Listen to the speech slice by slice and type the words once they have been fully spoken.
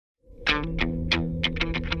Take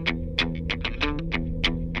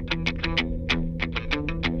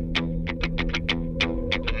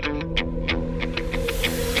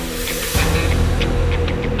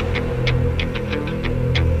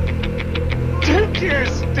your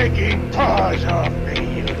sticking paws off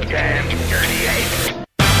me, you damn dirty ape!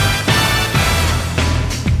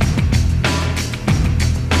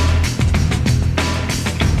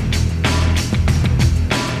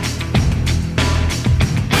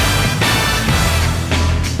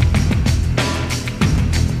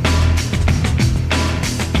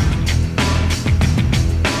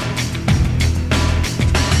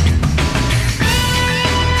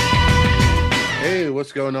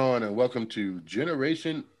 What's going on, and welcome to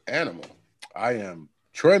Generation Animal. I am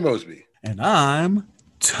Troy Mosby. And I'm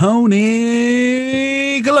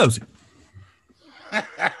Tony Galosi.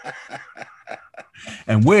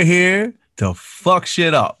 And we're here to fuck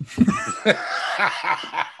shit up.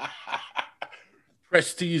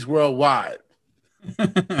 Prestige worldwide.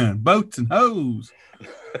 Boats and hoes.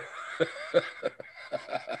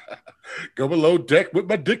 Go below deck with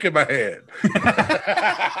my dick in my hand.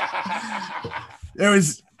 There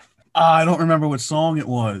was, I don't remember what song it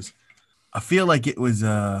was. I feel like it was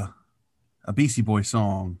a Beastie Boys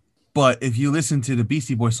song. But if you listen to the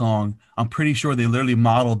Beastie Boys song, I'm pretty sure they literally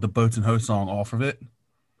modeled the Boats and Hoes song off of it.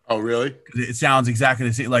 Oh, really? It sounds exactly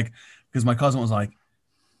the same. Like, because my cousin was like,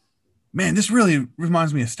 man, this really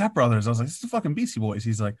reminds me of Step Brothers. I was like, this is the fucking Beastie Boys.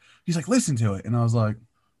 He's like, listen to it. And I was like,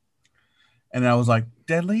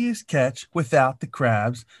 deadliest catch without the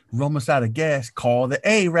crabs. We're almost out of gas. Call the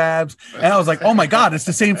Arabs. And I was like, oh my God, it's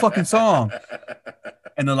the same fucking song.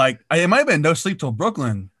 And they're like, it might have been No Sleep Till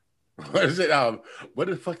Brooklyn. What is it? What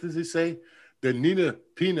the fuck does he say? The Nina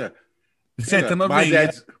Pina.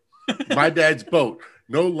 My dad's boat.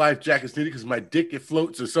 No life jackets needed because my dick it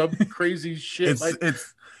floats or some crazy shit.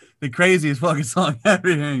 It's the craziest fucking song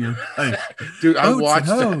ever. Like, dude, I watched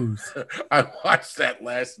that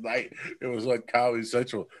last night. It was on Comedy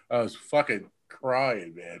Central. I was fucking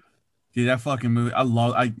crying, man. Dude, that fucking movie.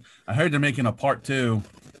 I heard they're making a part 2.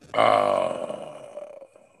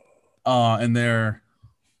 And they're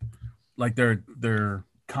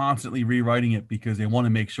constantly rewriting it because they want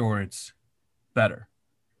to make sure it's better.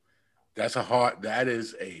 That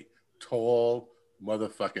is a tall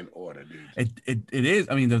motherfucking order, dude. It is.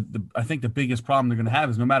 I mean, I think the biggest problem they're going to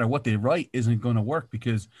have is no matter what they write isn't going to work,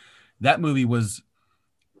 because that movie was,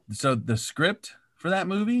 so the script for that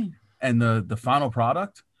movie and the final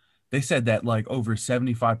product, they said that like over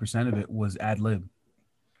 75% of it was ad lib.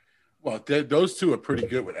 Well, those two are pretty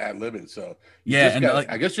good with ad libbing. So yeah, and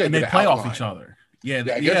I guess you and they play off each other. Yeah,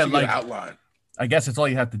 I guess you like outline. I guess it's all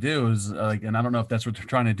you have to do is and I don't know if that's what they're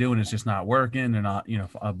trying to do, and it's just not working. They're not,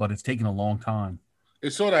 but it's taking a long time.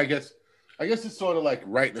 It's sort of, I guess it's sort of like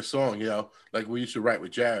writing a song, like we used to write with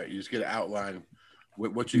Jarrett. You just get an outline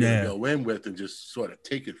with what you're going to go in with and just sort of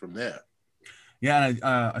take it from there. Yeah, and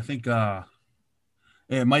I think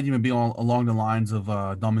it might even be along the lines of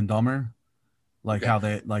Dumb and Dumber, like how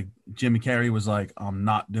they, like Jimmy Carrey was like, I'm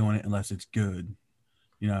not doing it unless it's good.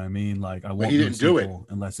 You know what I mean? Like, I won't do a sequel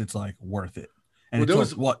unless it's like worth it. And it took,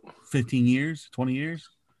 what, 15 years, 20 years?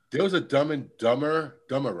 There was a Dumb and Dumberer,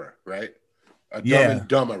 right? A Dumb and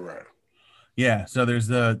Dumberer. Yeah. So there's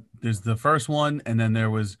the first one, and then there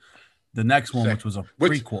was the next one, which was a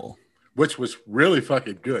prequel, which was really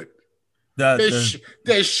fucking good. There's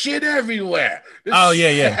shit everywhere.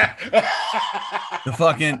 Yeah. The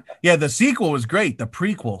fucking the sequel was great. The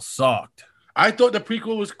prequel sucked. I thought the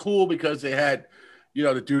prequel was cool because they had,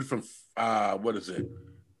 the dude from what is it?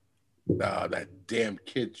 That damn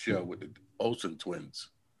kid show with the Olsen twins.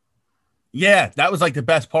 Yeah, that was like the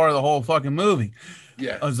best part of the whole fucking movie.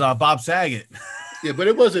 Yeah, it was Bob Saget. Yeah, but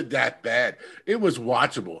it wasn't that bad. It was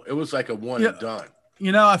watchable. It was like a one and done.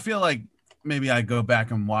 I feel like maybe I go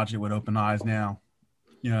back and watch it with open eyes now.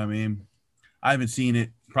 You know what I mean? I haven't seen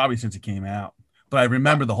it probably since it came out, but I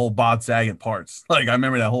remember the whole Bob Saget parts. Like, I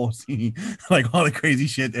remember that whole scene, like all the crazy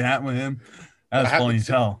shit that happened with him. That was funny as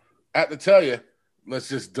hell. I have to tell you, let's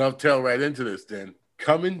just dovetail right into this then.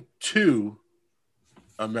 Coming to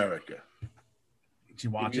America. Did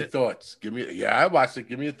you watch it? Thoughts. I watched it.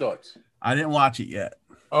 Give me your thoughts. I didn't watch it yet.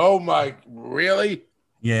 Oh my, really?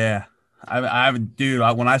 Yeah. I haven't, dude.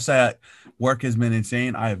 When I say work has been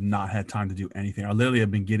insane, I have not had time to do anything. I literally have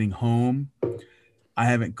been getting home. I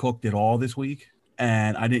haven't cooked at all this week,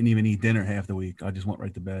 and I didn't even eat dinner half the week. I just went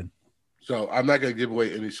right to bed. So I'm not going to give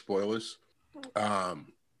away any spoilers.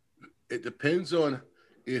 It depends on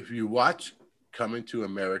if you watch Coming to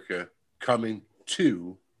America,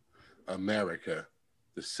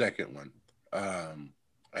 the second one,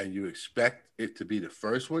 and you expect it to be the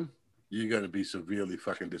first one, you're going to be severely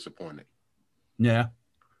fucking disappointed. Yeah.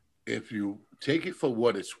 If you take it for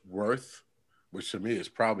what it's worth, which to me is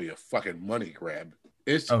probably a fucking money grab,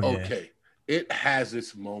 it's okay. It has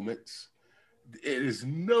its moments. It is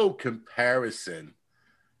no comparison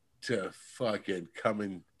to fucking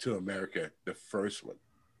Coming to America, the first one.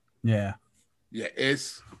 Yeah. Yeah,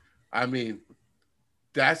 I mean,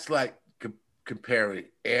 that's like comparing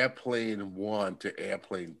Airplane 1 to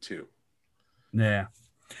Airplane 2. Yeah.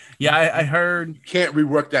 Yeah, I heard. You can't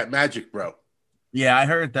rework that magic, bro. Yeah, I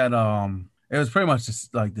heard that it was pretty much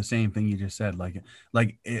just like the same thing you just said. Like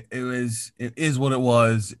it is what it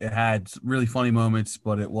was. It had really funny moments,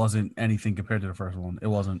 but it wasn't anything compared to the first one. It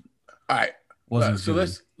wasn't. All right. So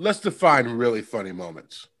let's define really funny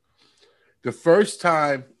moments. The first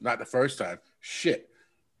time, not the first time, shit.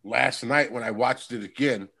 Last night when I watched it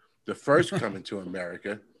again, the first Coming to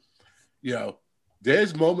America,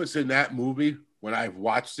 there's moments in that movie when I've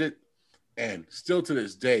watched it, and still to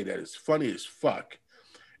this day, that is funny as fuck.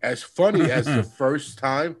 As funny as the first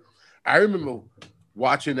time, I remember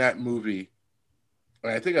watching that movie,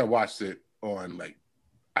 and I think I watched it on, like,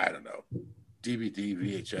 I don't know, DVD,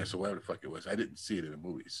 VHS, or whatever the fuck it was. I didn't see it in the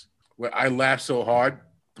movies. Where I laughed so hard,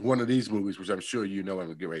 one of these movies, which I'm sure you know what I'm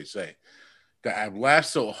going to get ready to say, that I've laughed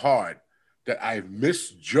so hard that I've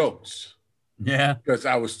missed jokes. Yeah. Because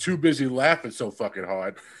I was too busy laughing so fucking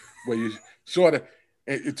hard. Where you sort of,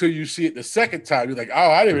 until you see it the second time, you're like,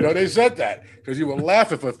 oh, I didn't even know they said that. Because you were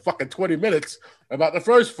laughing for fucking 20 minutes about the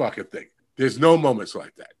first fucking thing. There's no moments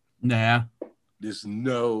like that. Nah. There's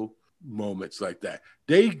no moments like that.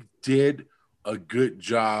 They did a good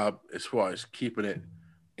job as far as keeping it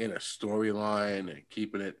in a storyline and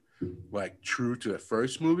keeping it like true to the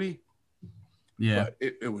first movie. Yeah. But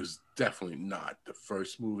it was definitely not the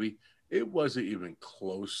first movie. It wasn't even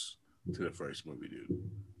close to the first movie, dude.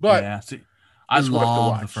 But yeah, see, I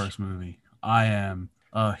love the first movie. I am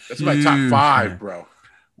that's my top 5, fan. Bro.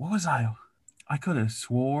 What was I? I could have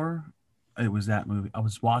swore it was that movie. I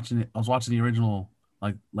was watching it. I was watching the original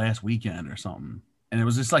like last weekend or something, and it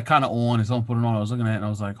was just like kind of on. And someone put it on. I was looking at it, and I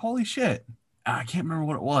was like, "Holy shit!" I can't remember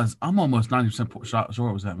what it was. I'm almost 90% sure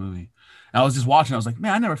it was that movie. And I was just watching. I was like,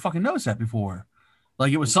 "Man, I never fucking noticed that before."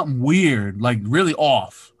 Like it was something weird, like really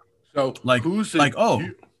off. So like who's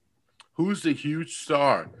the huge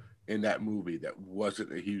star in that movie that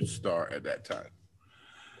wasn't a huge star at that time?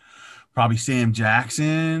 Probably Sam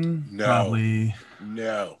Jackson. No. Probably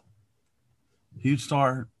no. Huge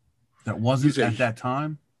star that wasn't at that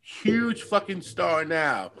time. Huge fucking star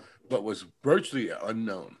now, but was virtually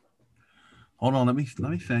unknown. Hold on, let me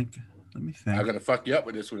think. I'm gonna fuck you up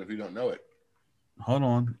with this one if you don't know it. Hold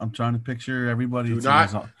on, I'm trying to picture everybody. Do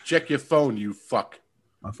not check your phone, you fuck.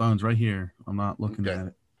 My phone's right here. I'm not looking at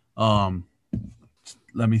it.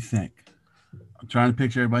 Let me think. I'm trying to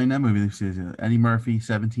picture everybody in that movie. This is Eddie Murphy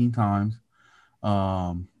 17 times.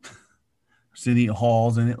 Cindy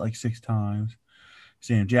Hall's in it like 6 times.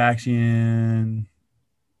 Sam Jackson.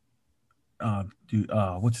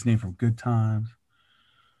 What's his name from Good Times?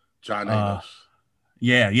 John Amos.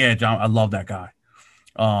 Yeah, John. I love that guy.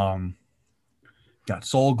 Got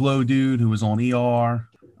Soul Glow dude who was on ER.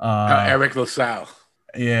 Eric LaSalle.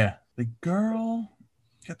 Yeah, the girl.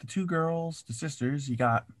 You got the 2 girls, the sisters. You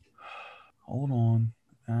got. Hold on,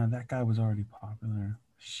 that guy was already popular.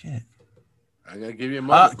 Shit. I'm gonna give you a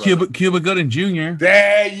moment. Cuba Gooding Jr.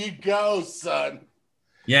 There you go, son.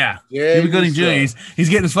 Yeah, Cuba Gooding Jr. He's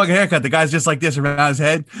getting his fucking haircut. The guy's just like this around his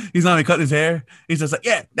head. He's not even cutting his hair. He's just like,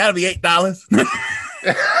 yeah, that'll be $8.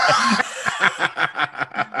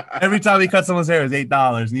 Every time he cuts someone's hair, it's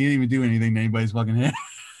 $8, and he didn't even do anything to anybody's fucking hair.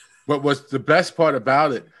 But what's the best part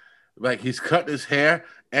about it? Like he's cutting his hair,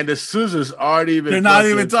 and the scissors aren't even. They're not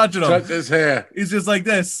even touching him. Touch his hair. He's just like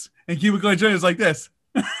this, and Cuba Gooding Jr. is like this.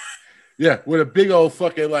 Yeah, with a big old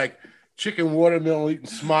fucking like chicken watermelon eating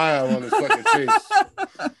smile on his fucking face.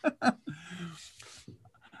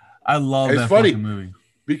 I love that fucking movie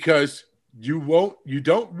because you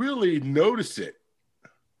don't really notice it.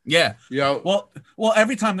 Yeah. Well,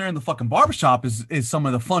 every time they're in the fucking barbershop is some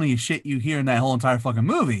of the funniest shit you hear in that whole entire fucking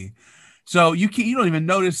movie. So you don't even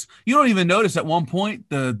notice at one point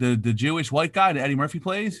the Jewish white guy that Eddie Murphy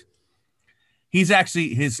plays. He's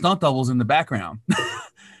actually his stunt double's in the background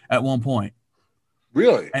at one point.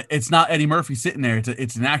 Really? It's not Eddie Murphy sitting there.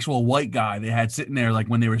 It's an actual white guy they had sitting there like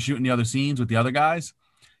when they were shooting the other scenes with the other guys,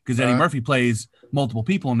 because Eddie Murphy plays multiple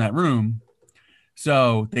people in that room.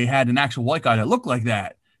 So they had an actual white guy that looked like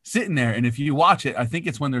that sitting there. And if you watch it, I think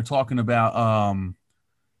it's when they're talking about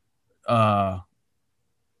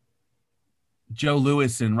Joe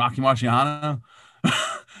Louis and Rocky Marciano.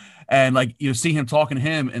 And like you see him talking to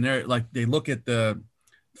him, and they're like they look at the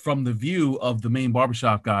from the view of the main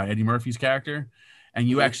barbershop guy, Eddie Murphy's character, and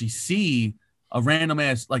you actually see a random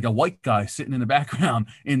ass, like a white guy sitting in the background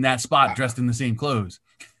in that spot dressed in the same clothes.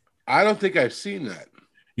 I don't think I've seen that.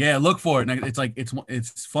 Yeah, look for it. And it's like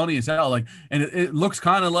it's funny as hell. Like, and it looks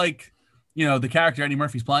kind of like, you know, the character Eddie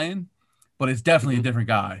Murphy's playing, but it's definitely a different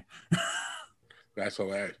guy. That's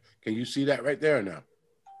hilarious. Can you see that right there or no?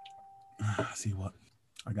 See what?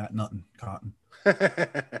 I got nothing, Cotton.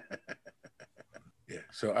 Yeah,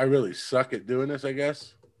 so I really suck at doing this, I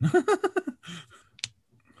guess.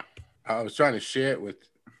 I was trying to share it with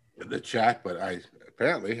the chat, but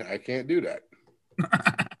apparently I can't do that.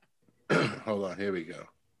 Hold on, here we go.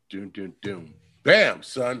 Doom, doom, doom. Bam,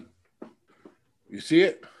 son. You see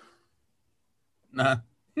it? Nah.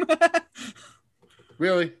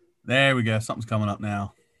 Really? There we go. Something's coming up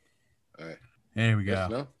now. All right. There we go.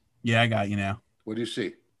 Yes, no? Yeah, I got you now. What do you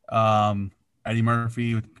see? Eddie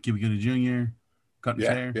Murphy with Cuba Gooding Jr. cutting his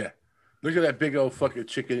hair. Yeah. Look at that big old fucking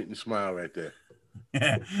chicken eating smile right there.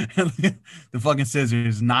 Yeah. The fucking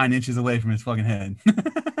scissors 9 inches away from his fucking head.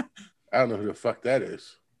 I don't know who the fuck that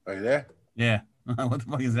is. Are you there? Yeah. What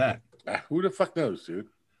the fuck is that? Who the fuck knows, dude?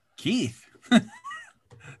 Keith.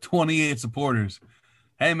 28 supporters.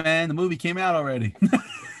 Hey, man, the movie came out already.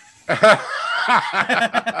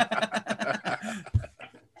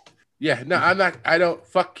 Yeah, no, I'm not. I don't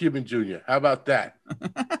fuck Cuban Jr. How about that?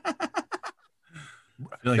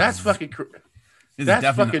 Like that's fucking.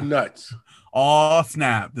 That's fucking nuts. Oh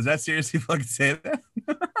snap! Does that seriously fucking say that?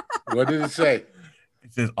 What did it say?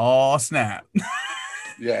 It says "oh snap."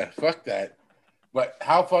 Yeah, fuck that. But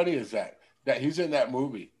how funny is that? That he's in that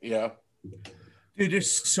movie, you know? Dude,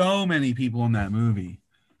 there's so many people in that movie.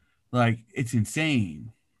 Like, it's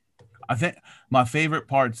insane. I think my favorite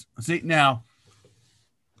parts. See, now,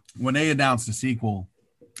 when they announced the sequel,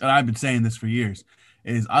 and I've been saying this for years,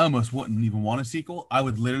 is I almost wouldn't even want a sequel. I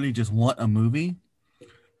would literally just want a movie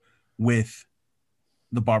with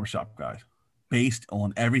the barbershop guys based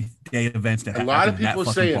on everyday events that a lot of people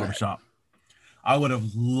say barbershop. That. I would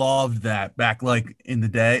have loved that back like in the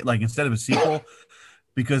day, like instead of a sequel,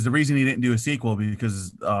 because the reason he didn't do a sequel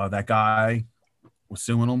because that guy was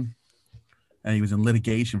suing him and he was in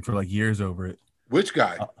litigation for like years over it. Which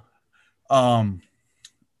guy?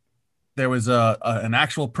 There was an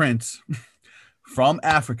actual prince from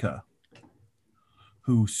Africa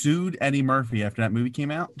who sued Eddie Murphy after that movie came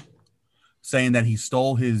out, saying that he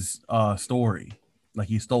stole his story, like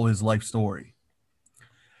he stole his life story,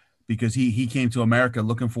 because he came to America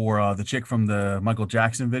looking for the chick from the Michael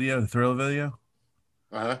Jackson video, the Thriller video.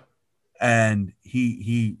 Uh-huh. And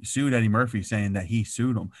he sued Eddie Murphy, saying that he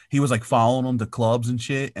sued him. He was like following him to clubs and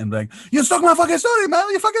shit, and like, you stole my fucking story, man.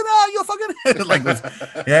 You fucking like,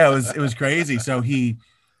 it was crazy. So he,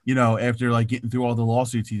 you know, after like getting through all the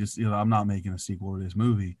lawsuits, he just, you know, I'm not making a sequel to this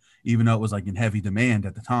movie, even though it was like in heavy demand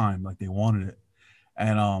at the time, like they wanted it.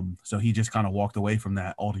 And so he just kind of walked away from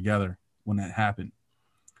that altogether when that happened.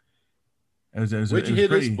 Where'd you hear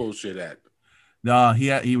this bullshit at?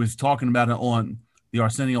 He was talking about it on the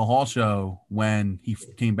Arsenio Hall show when he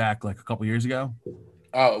came back like a couple years ago.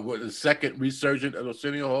 Oh, what, the second resurgent of the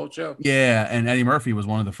Arsenio Hall show? Yeah, and Eddie Murphy was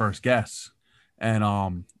one of the first guests.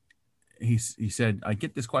 And he said, I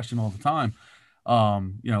get this question all the time.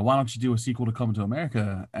 You know, why don't you do a sequel to Coming to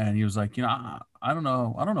America? And he was like, you know, I don't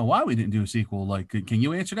know why we didn't do a sequel. Like, can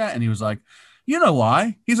you answer that? And he was like, you know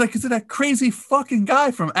why? He's like, because of that crazy fucking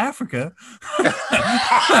guy from Africa.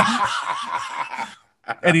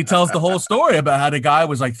 And he tells the whole story about how the guy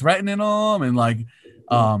was like threatening him, and like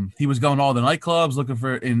he was going to all the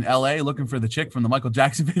nightclubs in LA looking for the chick from the Michael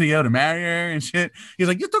Jackson video to marry her and shit. He's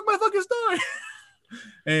like, you took my fucking story.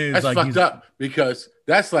 That's like, fucked up, because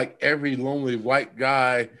that's like every lonely white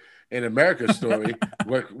guy in America's story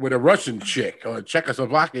with a Russian chick or a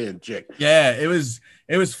Czechoslovakian chick. Yeah, it was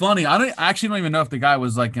funny. I actually don't even know if the guy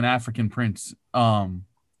was like an African prince. I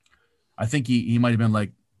think he might have been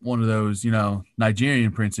like one of those, you know,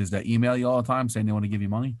 Nigerian princes that email you all the time saying they want to give you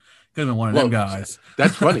money. Could have been one of them guys.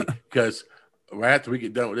 That's funny, because right after we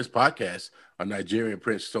get done with this podcast, a Nigerian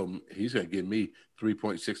prince told me he's going to give me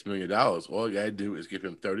 $3.6 million. All you got to do is give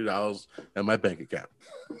him $30 in my bank account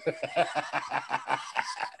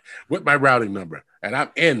with my routing number, and I'm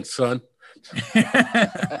in, son.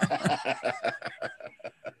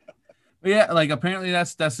 Yeah, like apparently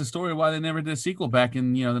that's the story why they never did a sequel back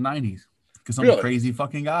in, you know, the 90s. Because some crazy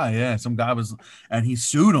fucking guy, yeah, some guy was, and he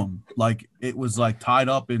sued him. Like it was like tied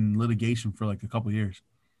up in litigation for like a couple of years.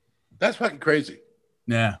 That's fucking crazy.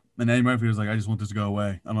 Yeah, and Eddie Murphy was like, I just want this to go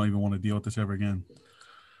away. I don't even want to deal with this ever again.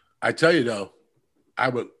 I tell you though, I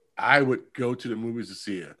would go to the movies to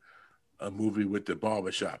see a movie with the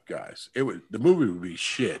barbershop guys. The movie would be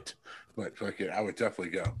shit, but fuck it, I would definitely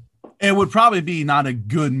go. It would probably be not a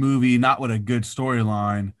good movie, not with a good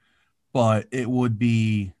storyline, but it would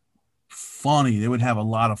be funny. They would have a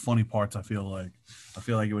lot of funny parts. I feel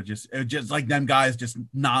like it would just like them guys just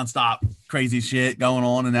nonstop crazy shit going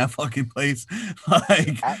on in that fucking place.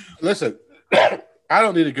 Listen, I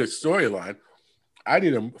don't need a good storyline. I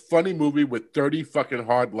need a funny movie with 30 fucking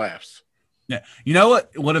hard laughs. Yeah, you know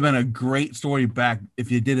what? It would have been a great story back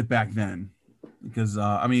if you did it back then. Because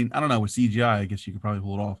I mean, I don't know, with CGI, I guess you could probably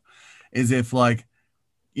pull it off. Is if like,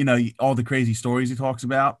 you know, all the crazy stories he talks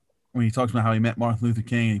about when he talks about how he met Martin Luther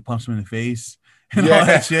King and he punched him in the face and all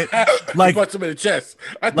that shit. Like, he punched him in the chest.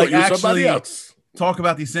 I thought you were somebody else. Talk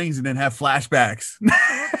about these things and then have flashbacks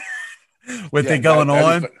with it going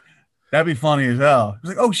on. That'd be funny as hell. It's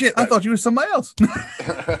like, oh shit, I thought you were somebody else.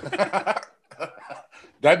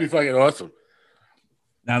 That'd be fucking awesome.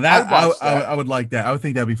 Now that I would like that. I would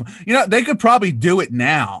think that'd be fun. You know, they could probably do it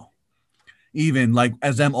now, even like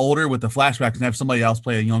as them older with the flashbacks and have somebody else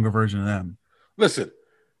play a younger version of them. Listen,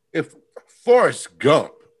 if Forrest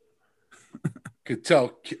Gump could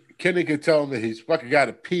tell Kenny could tell him that he's fucking got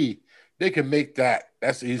to pee, they can make that.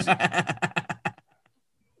 That's easy.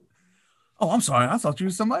 Oh, I'm sorry. I thought you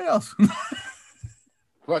were somebody else.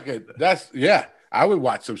 Fucking I would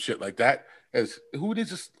watch some shit like that. Who did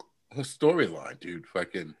this her storyline, dude?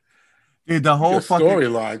 Fucking dude, the whole fucking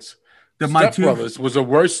storylines. Step Brothers was the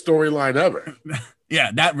worst storyline ever.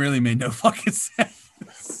 Yeah, that really made no fucking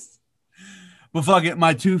sense. But fucking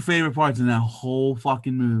my two favorite parts in that whole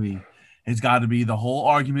fucking movie has got to be the whole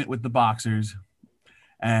argument with the boxers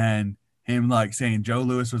and him like saying Joe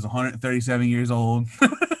Louis was 137 years old.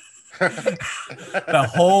 The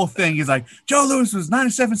whole thing is like Joe Louis was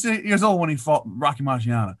 97 years old when he fought Rocky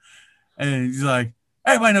Marciano, and he's like,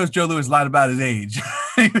 everybody knows Joe Louis lied about his age.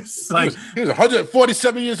 he was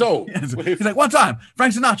 147 years old. He's like, one time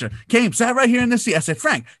Frank Sinatra came, sat right here in this seat. I said,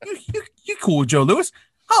 Frank, you cool with Joe Louis?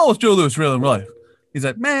 How old is Joe Louis real in life? He's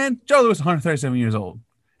like, man, Joe Louis is 137 years old.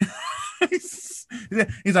 He's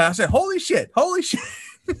like, I said, holy shit.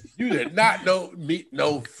 You did not meet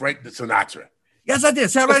Frank Sinatra. Yes, I did.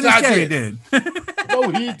 Sat right in his chair, he did. No,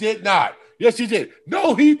 he did not. Yes, he did.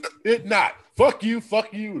 No, he did not. Fuck you, and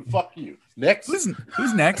fuck you. Next. Listen,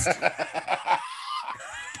 who's next? He's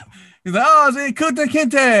like, oh, it's Kunta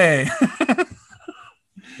Kinte.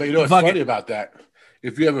 But you know what's funny about that?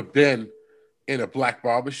 If you ever been in a black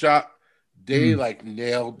barbershop, they like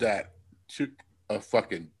nailed that to a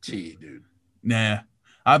fucking T, dude. Nah.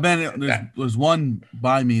 I've been there was one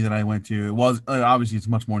by me that I went to. It was obviously it's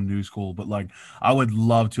much more new school, but like I would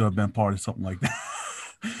love to have been part of something like that.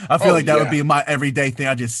 I feel like that would be my everyday thing.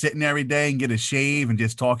 I just sit in every day and get a shave and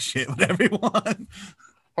just talk shit with everyone.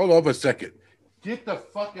 Hold on for a second. Get the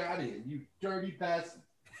fuck out of here, you dirty bastard.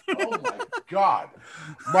 Oh my God.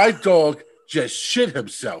 My dog just shit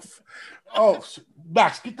himself. Oh,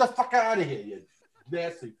 Max, get the fuck out of here, you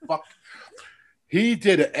nasty fuck. He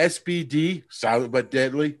did an SBD, silent but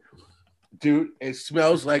deadly. Dude, it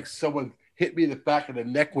smells like someone hit me in the back of the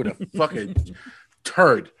neck with a fucking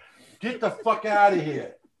turd. Get the fuck out of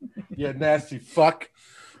here, you nasty fuck.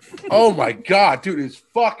 Oh my God, dude, it's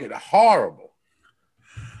fucking horrible.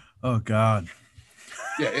 Oh God.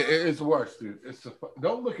 Yeah, it's worse, dude.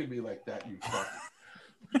 Don't look at me like that, you fuck.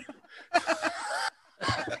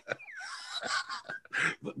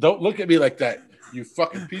 Don't look at me like that, you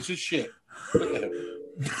fucking piece of shit.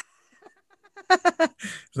 It's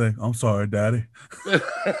like, I'm sorry, Daddy.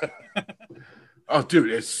 Oh,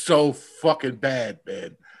 dude, it's so fucking bad,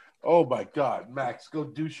 man. Oh my God, Max, go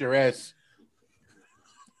douche your ass.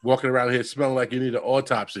 Walking around here smelling like you need an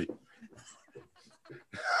autopsy.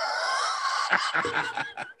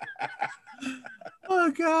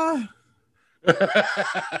 Oh God.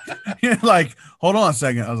 You're like, hold on a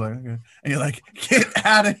second. I was like, okay. And you're like, get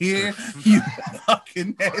out of here, you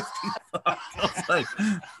fucking nasty fuck.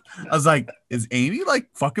 I was like, is Amy like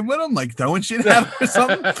fucking with him? Like throwing shit at him or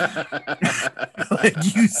something? Like,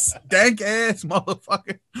 you stank ass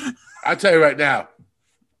motherfucker. I'll tell you right now,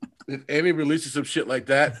 if Amy releases some shit like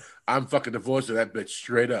that, I'm fucking divorcing that bitch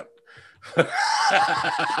straight up.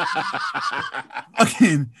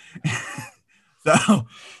 Fucking so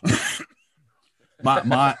my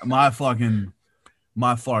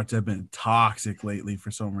farts have been toxic lately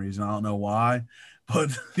for some reason. I don't know why,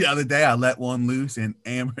 but the other day I let one loose and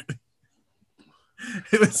Amber.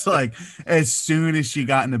 It was like as soon as she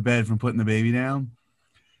got into bed from putting the baby down,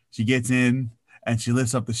 she gets in and she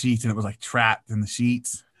lifts up the sheets and it was like trapped in the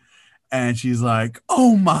sheets, and she's like,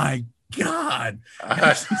 "Oh my God.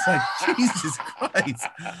 And she's like, Jesus Christ.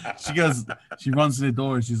 She runs to the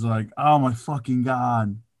door. She's like, oh my fucking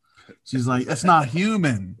God. She's like, it's not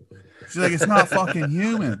human. She's like, it's not fucking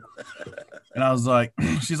human. And I was like,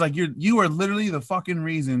 she's like, you are literally the fucking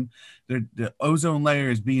reason the ozone layer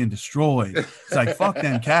is being destroyed. It's like, fuck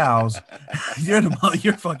them cows. Your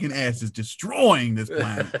fucking ass is destroying this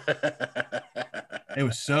planet. It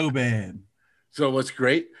was so bad. So what's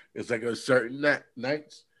great is like on certain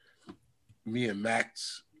nights, me and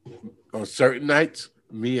Max will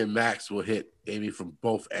hit Amy from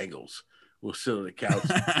both angles. We'll sit on the couch.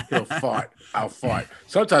 He'll fart. I'll fart.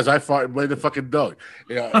 Sometimes I fart and blame the fucking dog.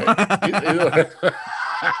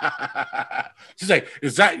 She's like,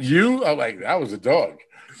 "Is that you?" I'm like, "That was a dog."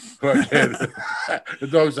 The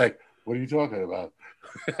dog's like, "What are you talking about?"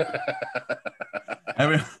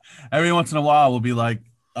 Every once in a while, we'll be like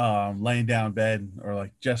laying down in bed or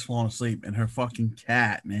like just falling asleep, and her fucking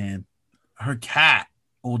cat, man, her cat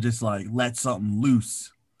will just like let something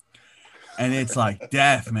loose, and it's like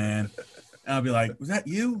death, man. And I'll be like, was that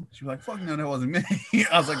you? She'll be like, fuck no, that wasn't me.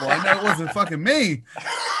 I was like, well, I know it wasn't fucking me.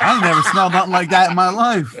 I ain't never smelled nothing like that in my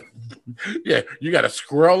life. Yeah, you got a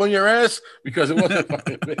squirrel in your ass because it wasn't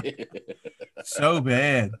fucking me. So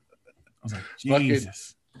bad. I was like,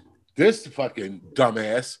 Jesus. This fucking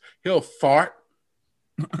dumbass, he'll fart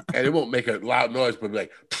and it won't make a loud noise, but be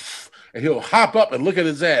like, and he'll hop up and look at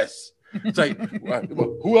his ass. It's like,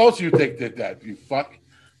 who else you think did that, you fuck?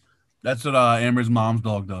 That's what Amber's mom's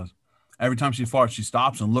dog does. Every time she farts, she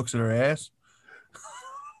stops and looks at her ass.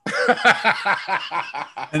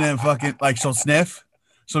 And then fucking, like, she'll sniff.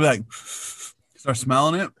 She'll be like, start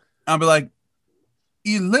smelling it. I'll be like,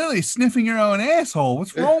 you're literally sniffing your own asshole.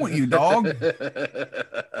 What's wrong with you, dog?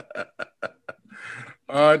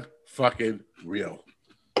 Unfucking real.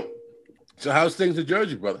 So how's things in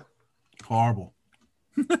Jersey, brother? Horrible.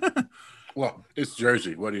 Well, it's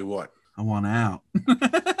Jersey. What do you want? I want out.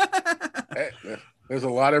 Hey, there's a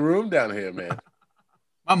lot of room down here, man.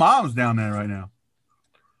 My mom's down there right now.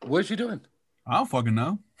 What's she doing? I don't fucking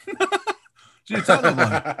know. She didn't tell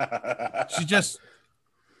nobody. She just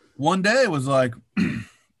one day was like,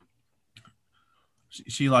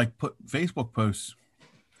 she like put Facebook posts,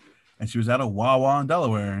 and she was at a Wawa in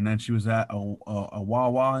Delaware, and then she was at a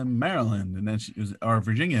Wawa in Maryland, and then she was or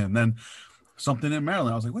Virginia, and then something in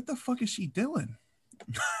Maryland. I was like, what the fuck is she doing?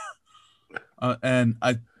 And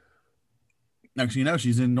I. Next thing you know,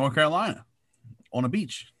 she's in North Carolina on a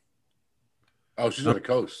beach. Oh, she's on the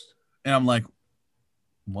coast. And I'm like,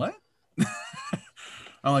 what?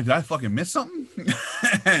 I'm like, did I fucking miss something?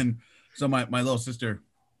 And so my little sister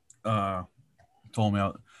told me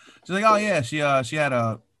out. She's like, oh yeah, she had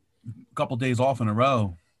a couple days off in a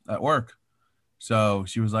row at work. So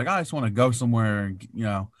she was like, I just want to go somewhere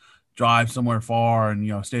and, drive somewhere far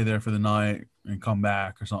and, stay there for the night and come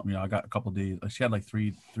back or something. I got a couple days. She had like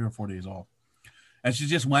three or 4 days off. And she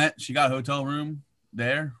just went. She got a hotel room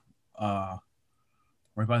there, right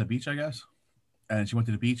by the beach, I guess. And she went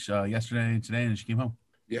to the beach yesterday and today, and she came home.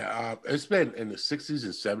 Yeah, it's been in the 60s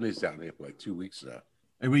and 70s down here for like 2 weeks now.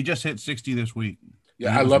 And we just hit 60 this week.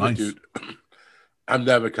 Yeah, I love it, dude. I'm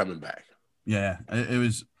never coming back. Yeah, it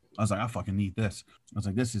was. I was like, I fucking need this. I was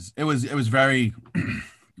like, this is. It was very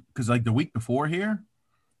because like the week before here,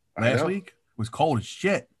 last week was cold as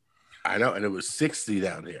shit. I know, and it was 60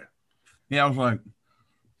 down here. Yeah, I was like,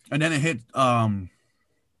 and then it hit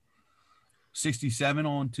 67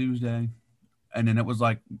 on Tuesday, and then it was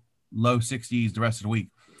like low 60s the rest of the week.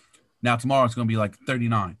 Now tomorrow it's gonna be like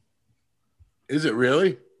 39. Is it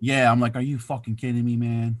really? Yeah, I'm like, are you fucking kidding me,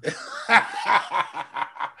 man?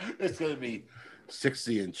 It's gonna be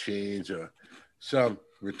 60 and change or some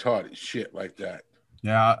retarded shit like that.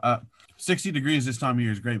 Yeah, 60 degrees this time of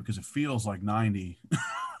year is great because it feels like 90.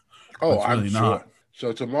 Oh, really I'm sure. Not.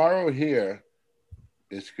 So tomorrow here,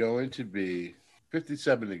 it's going to be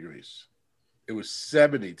 57 degrees. It was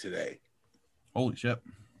 70 today. Holy shit.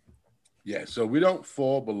 Yeah, so we don't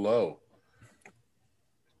fall below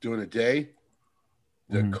during the day.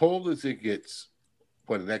 The coldest it gets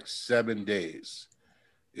for the next 7 days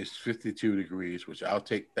is 52 degrees, which I'll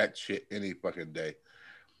take that shit any fucking day.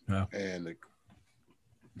 Yeah. And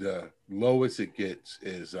the lowest it gets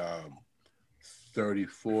is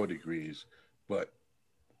 34 degrees, but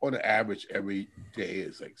on the average, every day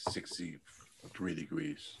is like 63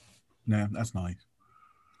 degrees. Yeah, that's nice.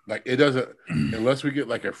 Like it doesn't, unless we get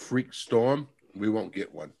like a freak storm, we won't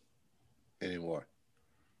get one anymore.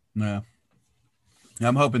 Yeah. Yeah,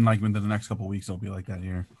 I'm hoping like within the next couple of weeks it'll be like that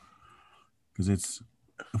here, because it's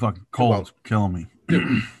fucking cold, killing me.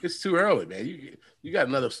 Dude, it's too early, man. You got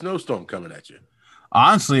another snowstorm coming at you.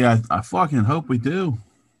 Honestly, I fucking hope we do.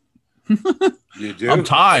 You do? I'm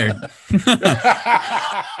tired.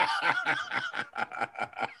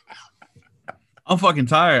 I'm fucking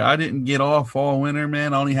tired. I didn't get off all winter,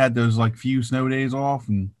 man. I only had those like few snow days off,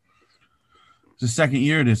 and it's the second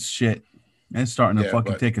year of this shit. And it's starting to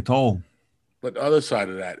fucking take a toll. But the other side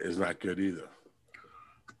of that is not good either.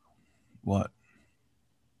 What?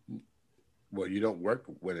 Well, you don't work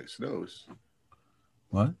when it snows.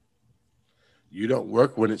 What? You don't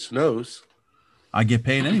work when it snows. I get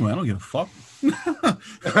paid anyway. I don't give a fuck.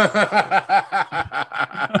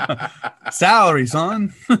 Salary,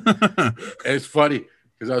 son. It's funny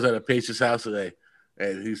because I was at a patient's house today,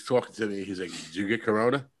 and he's talking to me. He's like, "Did you get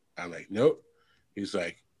corona?" I'm like, "Nope." He's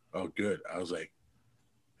like, "Oh, good." I was like,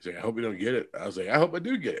 "He's like, I hope you don't get it." I was like, "I hope I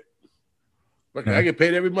do get it." Look, I get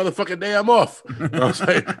paid every motherfucking day I'm off. I was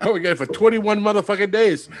like, "Oh, we get it for 21 motherfucking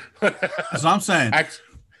days." That's what I'm saying.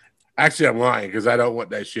 Actually, I'm lying because I don't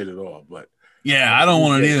want that shit at all. But yeah, I don't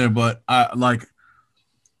want it either. But I like.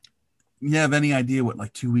 You have any idea what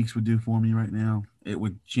like 2 weeks would do for me right now? It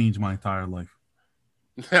would change my entire life.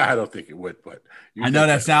 I don't think it would, but I know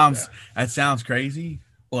that sounds crazy,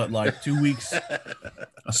 but like 2 weeks,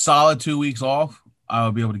 a solid 2 weeks off, I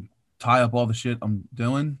would be able to tie up all the shit I'm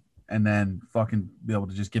doing and then fucking be able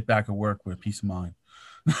to just get back to work with peace of mind.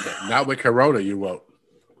 Not with corona, you won't.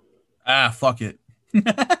 Fuck it.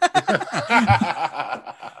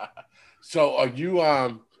 So are you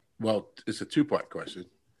well, it's a two-part question.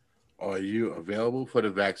 Are you available for the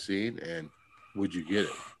vaccine, and would you get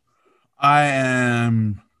it? I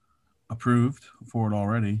am approved for it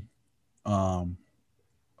already,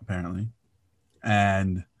 apparently,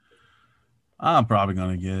 and I'm probably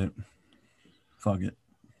gonna get it. Fuck it.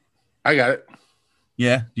 I got it.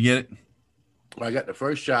 Yeah, you get it? Well, I got the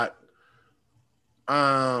first shot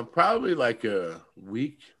probably like a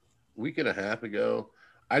week and a half ago.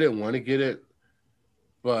 I didn't want to get it,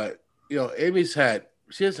 but you know,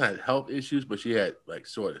 she has had health issues, but she had like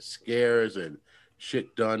sort of scares and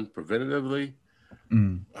shit done preventatively.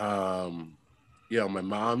 You know, my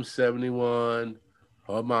mom's 71,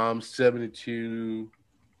 her mom's 72,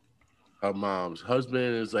 her mom's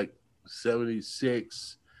husband is like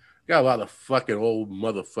 76. Got a lot of fucking old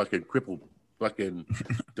motherfucking crippled fucking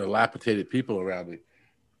dilapidated people around me.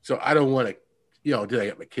 So I don't want to, you know, I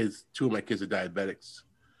got my kids, two of my kids are diabetics.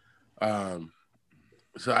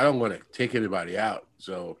 So I don't want to take anybody out.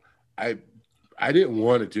 So I didn't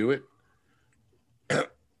want to do it,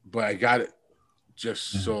 but I got it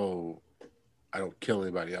just so I don't kill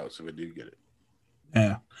anybody else if I do get it.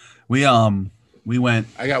 Yeah, we went.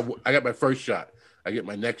 I got my first shot. I get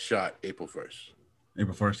my next shot April 1st.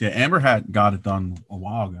 April 1st. Yeah, Amber had got it done a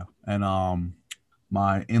while ago, and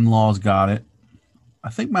my in-laws got it. I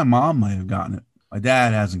think my mom might have gotten it. My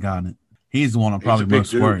dad hasn't gotten it. He's the one I'm probably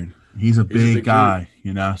most worried. He's a big guy,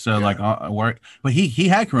 you know. So like I work, but he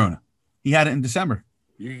had corona. He had it in December.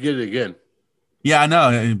 You can get it again. Yeah, I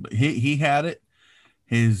know. He had it.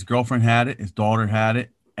 His girlfriend had it. His daughter had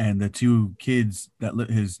it, and the two kids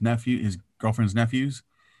his girlfriend's nephews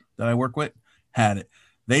that I work with had it.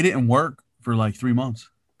 They didn't work for like 3 months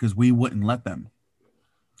because we wouldn't let them.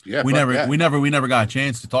 Yeah, we never got a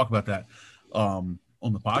chance to talk about that on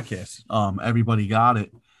the podcast. Everybody got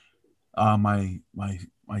it.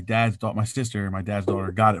 My dad's daughter, my sister, and my dad's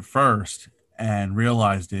daughter got it first and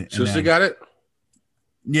realized it. Sister got it?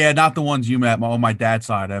 Yeah, not the ones you met. On my dad's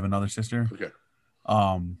side, I have another sister. Okay.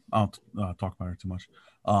 I don't talk about her too much.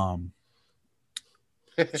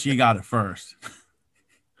 She got it first.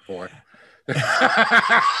 Four.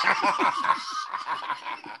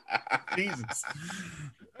 Jesus.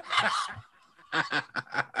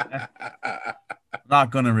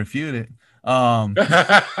 Not gonna refute it.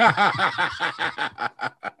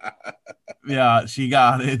 Yeah, she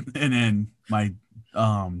got it, and then my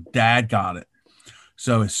dad got it.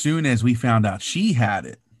 So as soon as we found out she had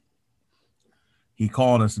it, he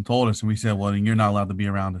called us and told us, and we said, well, then you're not allowed to be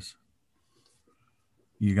around us.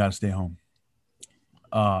 You got to stay home.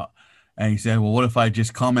 And he said, well, what if I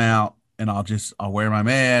just come out and I'll wear my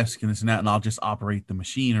mask and this and that, and I'll just operate the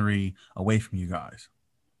machinery away from you guys.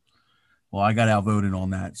 Well, I got outvoted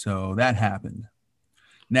on that. So that happened.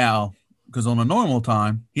 Now, because on a normal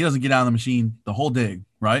time, he doesn't get out of the machine the whole day,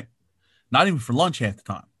 right? Not even for lunch half the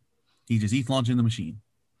time. He just eats lunch in the machine.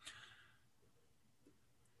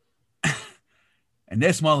 And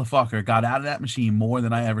this motherfucker got out of that machine more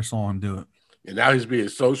than I ever saw him do it. And now he's being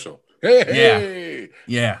social. Hey.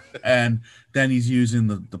 Yeah. And then he's using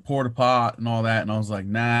the porta pot and all that. And I was like,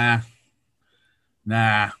 nah,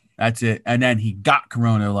 that's it. And then he got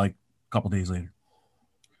corona like a couple days later.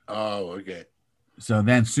 Oh, okay. So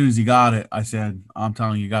then as soon as he got it, I said, I'm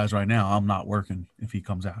telling you guys right now, I'm not working if he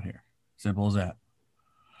comes out here. Simple as that.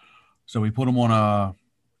 So we put him on a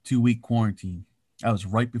 2-week quarantine. That was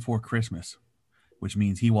right before Christmas, which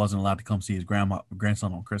means he wasn't allowed to come see his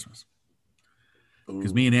grandson on Christmas.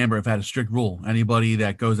 Because me and Amber have had a strict rule. Anybody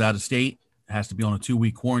that goes out of state has to be on a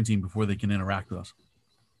 2-week quarantine before they can interact with us.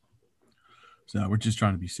 So we're just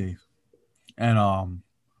trying to be safe. And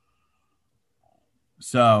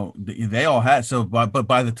so they all had, but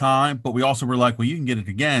by the time, but we also were like, well, you can get it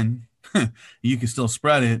again. You can still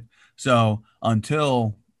spread it. So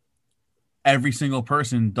until every single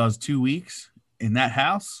person does 2 weeks in that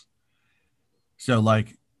house. So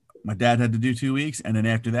like my dad had to do 2 weeks. And then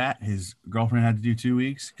after that, his girlfriend had to do 2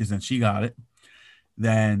 weeks because then she got it.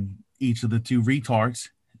 Then each of the two retards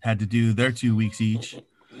had to do their 2 weeks each.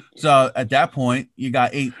 So at that point, you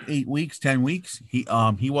got 8 weeks, 10 weeks. He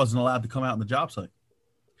wasn't allowed to come out on the job site.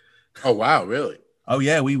 Oh, wow. Really? Oh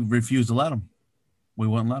yeah. We refused to let him. We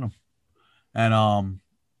wouldn't let him. And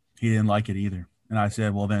he didn't like it either. And I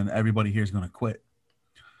said, well, then everybody here is going to quit.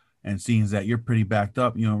 And seeing that you're pretty backed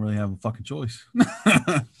up, you don't really have a fucking choice.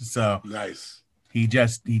 So nice. He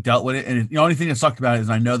dealt with it. And the only thing that sucked about it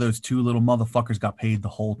is I know those two little motherfuckers got paid the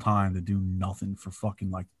whole time to do nothing for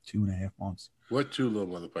fucking like 2.5 months. What two little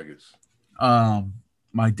motherfuckers?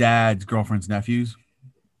 My dad's girlfriend's nephews.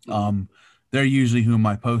 They're usually who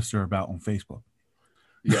my posts are about on Facebook.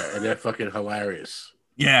 Yeah, and they're fucking hilarious.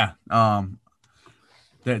 Yeah.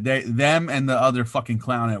 Them and the other fucking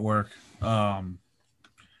clown at work. The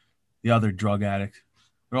other drug addict.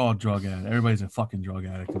 They're all drug addicts. Everybody's a fucking drug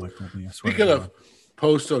addict in my company. I swear. Speaking of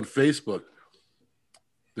posts on Facebook,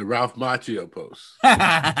 the Ralph Macchio post.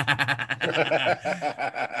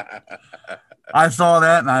 I saw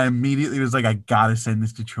that and I immediately was like, I gotta send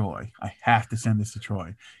this to Troy. I have to send this to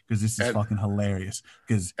Troy because this is fucking hilarious.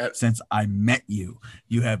 Because since I met you,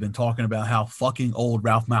 you have been talking about how fucking old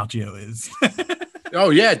Ralph Macchio is. Oh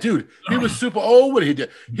yeah, dude. He was super old when he did.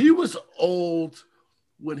 He was old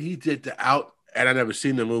when he did The Out, and I never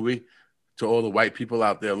seen the movie. To all the white people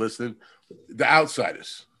out there listening, The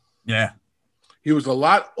Outsiders. Yeah. He was a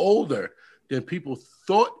lot older than people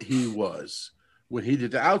thought he was when he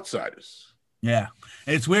did The Outsiders. Yeah.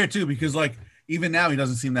 And it's weird too, because like even now he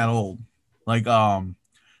doesn't seem that old. Like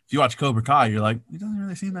if you watch Cobra Kai, you're like, he doesn't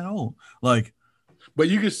really seem that old. Like, but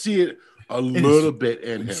you can see it a little bit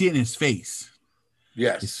in him. You see it in his face.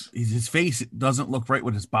 Yes. His face doesn't look right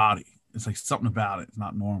with his body. It's like something about it. It's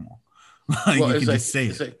not normal. Like, well, you can just say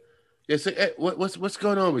it. It's like, hey, what's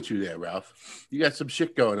going on with you there, Ralph? You got some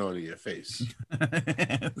shit going on in your face.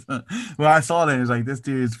 Well, I saw that. It was like, this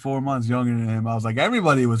dude is 4 months younger than him. I was like,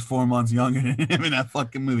 everybody was 4 months younger than him in that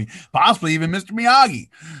fucking movie. Possibly even Mr. Miyagi.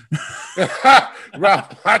 Ralph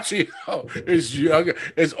Macchio is younger,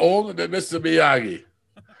 is older than Mr. Miyagi.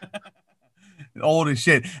 Old as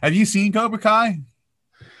shit. Have you seen Cobra Kai?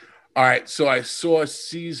 All right, so I saw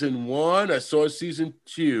season 1. I saw season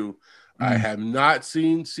 2. I have not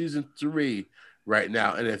seen season 3 right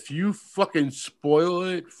now. And if you fucking spoil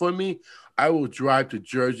it for me, I will drive to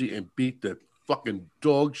Jersey and beat the fucking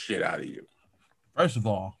dog shit out of you. First of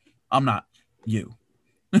all, I'm not you.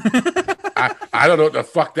 I don't know what the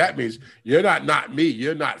fuck that means. You're not me.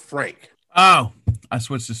 You're not Frank. Oh, I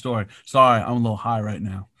switched the story. Sorry, I'm a little high right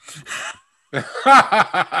now.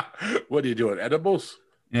 What are you doing? Edibles?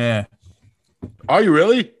 Yeah. Are you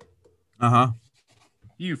really? Uh-huh.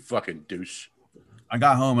 You fucking douche. I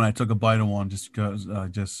got home and I took a bite of one just because I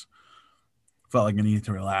just felt like I needed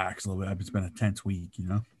to relax a little bit. It's been a tense week, you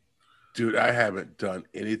know? Dude, I haven't done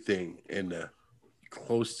anything in the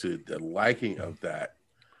close to the liking of that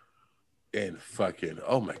in fucking,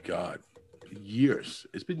 oh my God, years.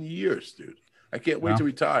 It's been years, dude. I can't wait to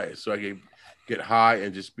retire so I can get high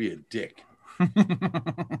and just be a dick.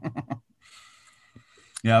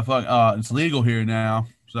 Yeah, fuck. It's legal here now,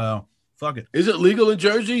 so fuck it. Is it legal in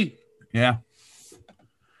Jersey? Yeah.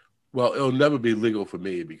 Well, it'll never be legal for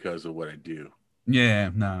me because of what I do.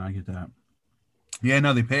 Yeah, no, I get that. Yeah,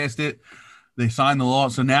 no, they passed it. They signed the law,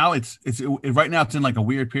 so now it's right now it's in like a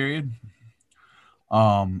weird period.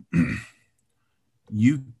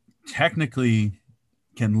 You technically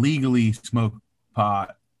can legally smoke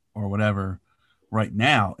pot or whatever right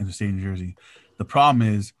now in the state of New Jersey. The problem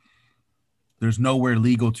is there's nowhere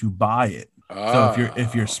legal to buy it. So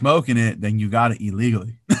if you're smoking it, then you got it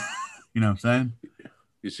illegally. You know what I'm saying?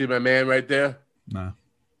 You see my man right there? No.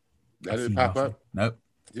 That didn't pop up? Nope.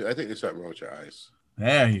 Yeah, I think there's something wrong with your eyes.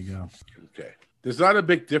 There you go. Okay. There's not a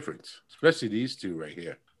big difference, especially these two right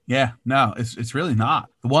here. Yeah, no, it's really not.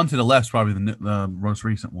 The one to the left is probably the most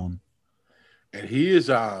recent one. And he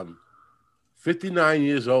is 59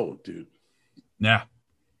 years old, dude. Yeah.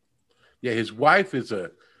 Yeah, his wife is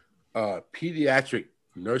a pediatric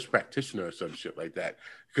nurse practitioner or some shit like that.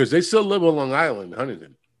 Because they still live on Long Island,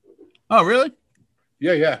 Huntington. Oh, really?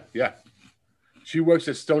 Yeah. She works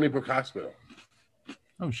at Stony Brook Hospital.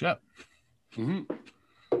 Oh, shit. Mm-hmm.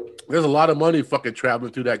 There's a lot of money fucking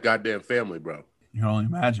traveling through that goddamn family, bro. You can only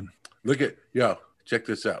imagine. Check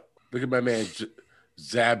this out. Look at my man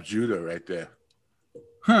Zab Judah right there.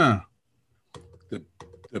 Huh. The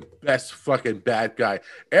best fucking bad guy.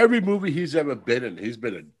 Every movie he's ever been in, he's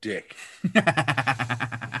been a dick.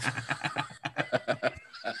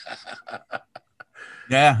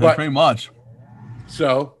 Yeah, pretty much.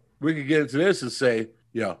 So we could get into this and say,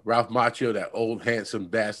 Ralph Macchio, that old handsome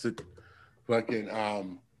bastard, fucking,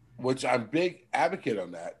 which I'm big advocate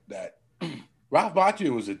on that Ralph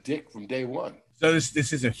Macchio was a dick from day one. So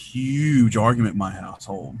this is a huge argument in my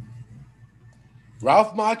household.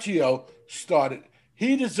 Ralph Macchio started.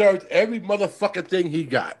 He deserved every motherfucking thing he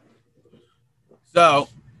got. So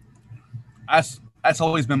that's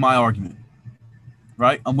always been my argument,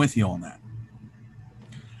 right? I'm with you on that.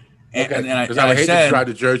 And I hate to try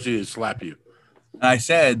to jersey and slap you. And I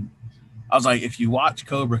was like, if you watch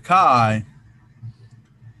Cobra Kai,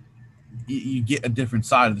 you get a different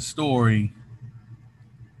side of the story.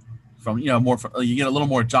 From you get a little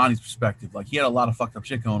more Johnny's perspective. Like he had a lot of fucked up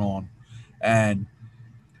shit going on, and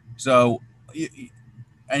so, and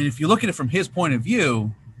if you look at it from his point of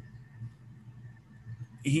view,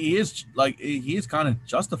 he is kind of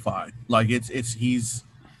justified. Like he's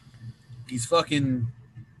fucking,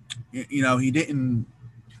 he didn't.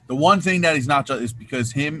 The one thing that he's not just is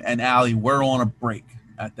because him and Allie were on a break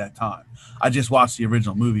at that time. I just watched the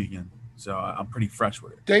original movie again, so I'm pretty fresh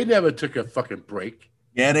with it. They never took a fucking break.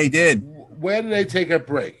 Yeah, they did. Where did they take a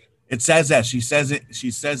break? It says that. She says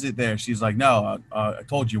it there. She's like, no, I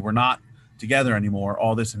told you we're not together anymore,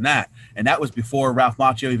 all this and that. And that was before Ralph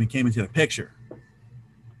Macchio even came into the picture.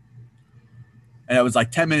 And it was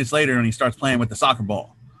like 10 minutes later and he starts playing with the soccer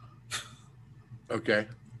ball. Okay.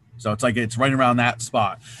 So it's like it's right around that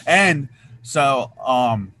spot. And so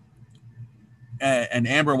and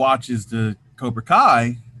Amber watches the Cobra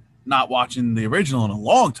Kai, not watching the original in a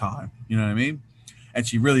long time. You know what I mean? And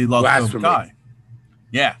she really loves Cobra Kai.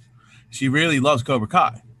 Yeah. She really loves Cobra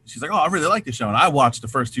Kai. She's like, oh, I really like this show. And I watched the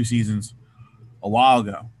first 2 seasons a while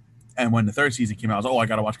ago. And when the 3rd season came out, I was like, oh, I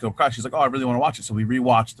got to watch Cobra Kai. She's like, oh, I really want to watch it. So we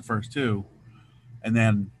rewatched the first 2. And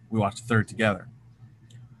then we watched the 3rd together.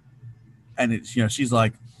 And it's, she's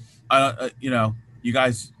like, you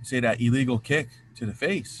guys say that illegal kick to the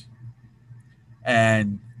face.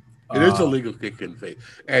 And it is a legal kick in the face.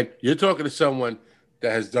 And you're talking to someone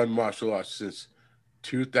that has done martial arts since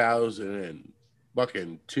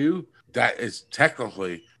 2002. That is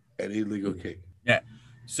technically an illegal kick. Yeah.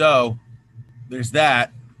 So there's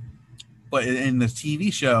that. But in the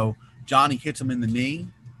TV show, Johnny hits him in the knee.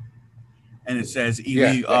 And it says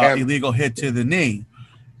illegal hit to the knee.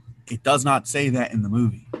 It does not say that in the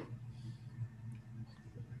movie.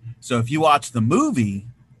 So if you watch the movie,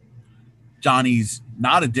 Johnny's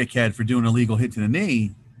not a dickhead for doing a legal hit to the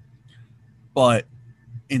knee. But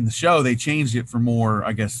in the show, they changed it for more,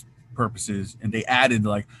 I guess, purposes, and they added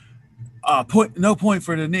no point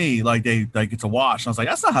for the knee, like it's a wash. And I was like,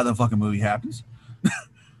 that's not how the fucking movie happens.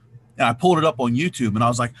 And I pulled it up on YouTube, and I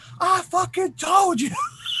was like, I fucking told you.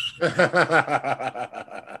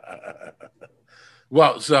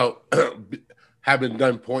 Well, so having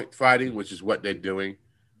done point fighting, which is what they're doing,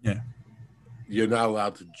 you're not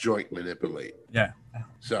allowed to joint manipulate. Yeah.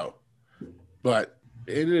 So, but at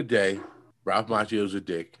the end of the day, Ralph Macchio's a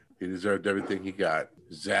dick. He deserved everything he got.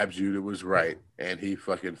 Zab Judah was right, and he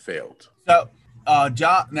fucking failed. So,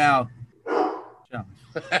 John.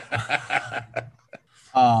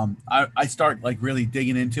 I start like really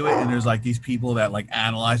digging into it, and there's like these people that like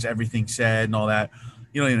analyze everything said and all that.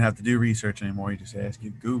 You don't even have to do research anymore. You just ask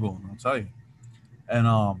Google, and I'll tell you. And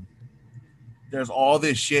there's all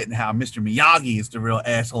this shit and how Mr. Miyagi is the real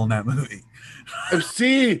asshole in that movie. I've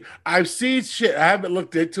seen shit. I haven't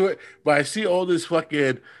looked into it, but I see all this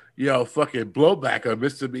fucking blowback on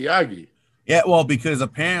Mr. Miyagi. Yeah, well, because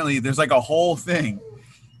apparently there's like a whole thing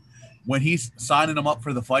when he's signing them up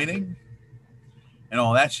for the fighting and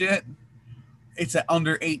all that shit. It's an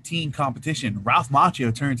under 18 competition. Ralph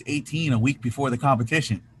Macchio turns 18 a week before the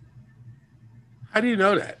competition. How do you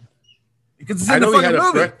know that? Because it's in the fucking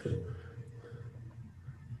movie.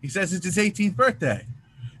 He says it's his 18th birthday.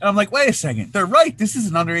 And I'm like, wait a second. They're right. This is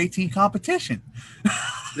an under 18 competition.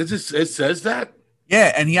 It says that?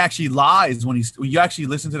 Yeah, and he actually lies when you actually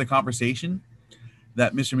listen to the conversation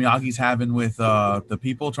that Mr. Miyagi's having with the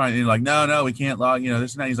people trying to like, no, we can't lie,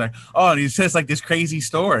 this and that. He's like, oh, and he says like this crazy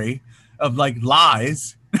story of like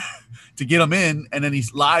lies. to get him in, and then he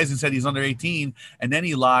lies and said he's under 18, and then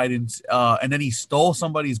he lied and then he stole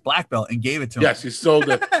somebody's black belt and gave it to him. Yes, he stole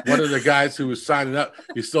one of the guys who was signing up.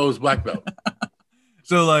 He stole his black belt.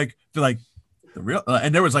 So like the real,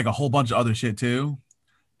 and there was like a whole bunch of other shit too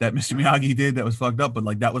that Mr. Miyagi did that was fucked up, but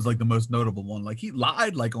like that was like the most notable one. Like he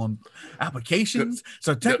lied like on applications,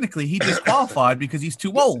 so technically he disqualified because he's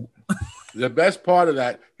too old. The best part of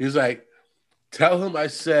that, he's like, "Tell him I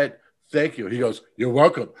said thank you." He goes, "You're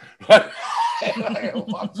welcome."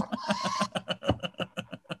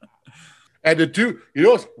 And the dude, you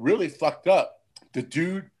know what's really fucked up? The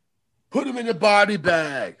dude put him in the body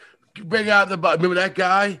bag, bring out the body. Remember that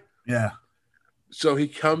guy? Yeah. So he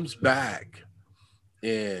comes back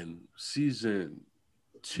in season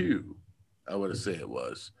 2, I want to say it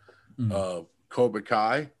was, of Cobra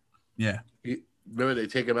Kai. Yeah. Remember they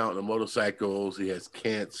take him out on the motorcycles. He has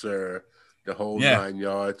cancer, the whole 9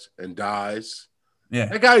 yards, and dies. Yeah.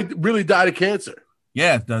 That guy really died of cancer.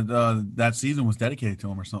 Yeah. That season was dedicated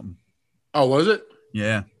to him or something. Oh, was it?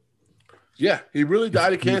 Yeah. Yeah, he really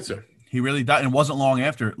died of cancer. He really died, and it wasn't long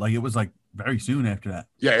after. Like it was like very soon after that.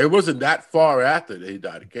 Yeah, it wasn't that far after that he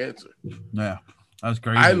died of cancer. Yeah, that was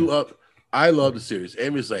crazy. I love the series.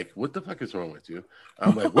 Amy's like, "What the fuck is wrong with you?"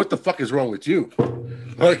 I'm like, "What the fuck is wrong with you?"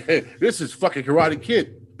 Like, hey, this is fucking Karate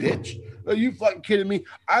Kid, bitch. Are you fucking kidding me?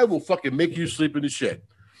 I will fucking make you sleep in the shit.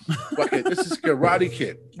 Fucking, this is Karate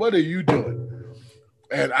Kid. What are you doing?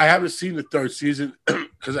 And I haven't seen the 3rd season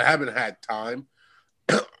because I haven't had time.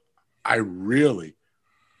 I really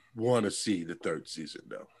want to see the 3rd season,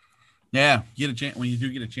 though. Yeah, get a chance. When you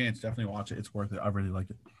do get a chance, definitely watch it. It's worth it. I really like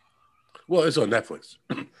it. Well, it's on Netflix.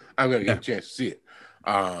 I'm going to get a chance to see it.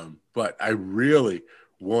 But I really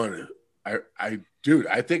want to. Dude,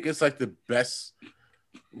 I think it's like the best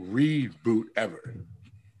reboot ever.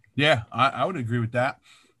 Yeah, I would agree with that.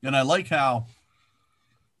 And I like how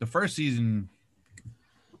the first season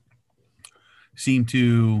seemed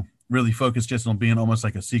to really focus just on being almost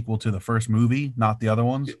like a sequel to the first movie, not the other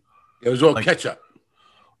ones. It was all like, catch up.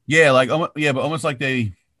 Yeah, but almost like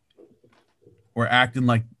they were acting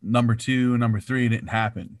like number 2, number 3 didn't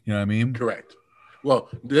happen. You know what I mean? Correct. Well,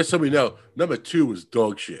 just so we know, number 2 was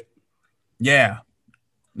dog shit. Yeah.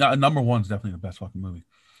 No, number 1's definitely the best fucking movie.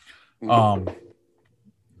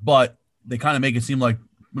 But they kind of make it seem like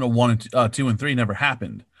 1 and 2 and 3 never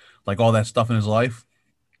happened. Like all that stuff in his life.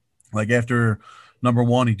 Like after number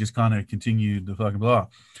 1, he just kind of continued the fucking blah.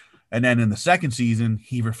 And then in the 2nd season,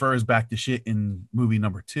 he refers back to shit in movie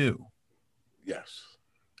number 2. Yes.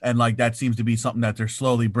 And like that seems to be something that they're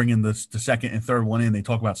slowly bringing the 2nd and 3rd one in. They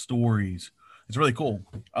talk about stories. It's really cool.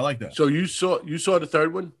 I like that. So you saw the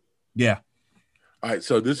 3rd one? Yeah. All right.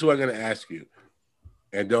 So this is what I'm going to ask you,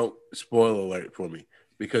 and don't spoil alert for me,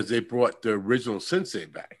 because they brought the original Sensei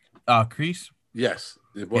back. Kreese? Yes,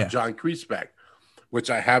 they brought John Kreese back, which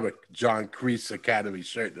I have a John Kreese Academy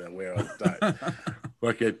shirt that I wear all the time.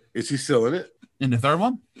 Okay, is he still in it? In the 3rd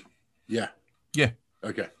one? Yeah. Yeah.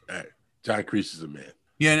 Okay. All right. John Kreese is a man.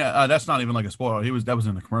 Yeah, that's not even like a spoiler. That was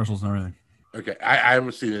in the commercials and everything. Okay, I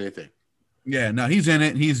haven't seen anything. Yeah, no, he's in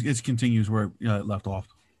it. It continues where it left off.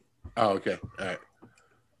 Oh, okay, all right.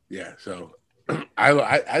 Yeah, so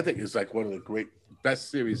I think it's like one of the best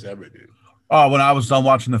series ever, dude. Oh, when I was done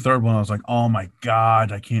watching the 3rd one, I was like, oh my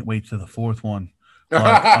god, I can't wait to the 4th one.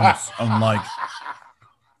 Like, I'm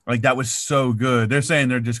like that was so good. They're saying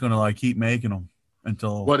they're just gonna like keep making them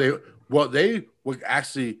until they were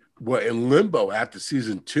actually in limbo after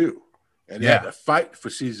season 2, and they had to fight for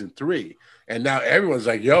season 3, and now everyone's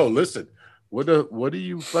like, "Yo, listen, what are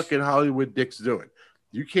you fucking Hollywood dicks doing?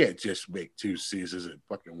 You can't just make 2 seasons and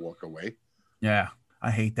fucking walk away." Yeah,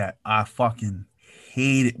 I hate that. I fucking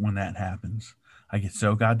hate it when that happens. I get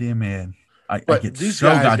so goddamn mad. I get so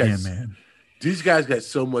goddamn mad. These guys got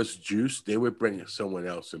so much juice, they would bring someone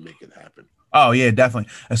else and make it happen. Oh yeah,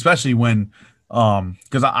 definitely. Especially when,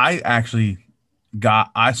 because I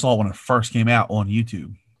saw it when it first came out on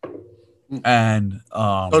YouTube, and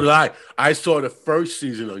so did I. I saw the first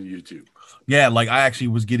season on YouTube. Yeah, like I actually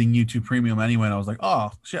was getting YouTube Premium anyway, and I was like,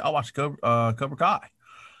 oh shit, I'll watch Cobra Kai,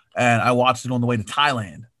 and I watched it on the way to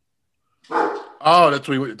Thailand. Oh, that's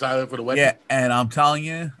where you went to Thailand for the wedding? Yeah, and I'm telling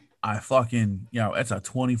you, I fucking, it's a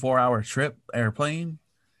 24-hour trip airplane,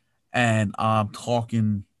 and I'm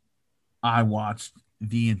talking, I watched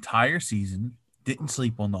the entire season, didn't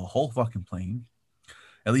sleep on the whole fucking plane,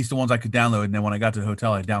 at least the ones I could download, and then when I got to the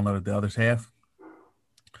hotel, I downloaded the other half.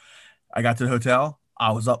 I got to the hotel,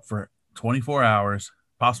 I was up for 24 hours,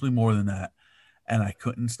 possibly more than that, and I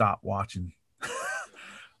couldn't stop watching.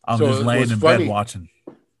 I'm just laying in bed watching.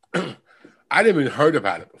 I didn't even heard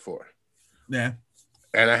about it before. Yeah.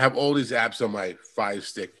 And I have all these apps on my Fire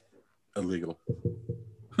Stick illegal.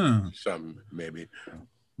 Something maybe.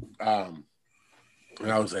 And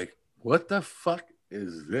I was like, what the fuck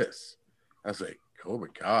is this? I was like, Cobra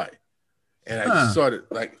Kai. And I just started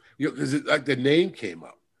like, because like the name came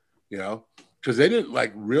up, because they didn't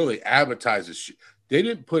like really advertise this shit. They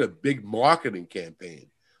didn't put a big marketing campaign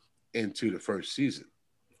into the first season.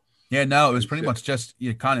 Yeah, no, it was pretty much just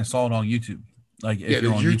you kind of saw it on YouTube. Like the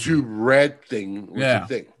YouTube Red thing was the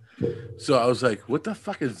thing. So I was like, what the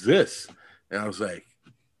fuck is this? And I was like,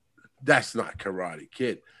 that's not Karate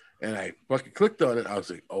Kid. And I fucking clicked on it. I was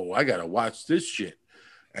like, oh, I gotta watch this shit.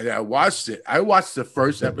 And I watched it. I watched the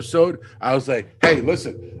first episode. I was like, hey,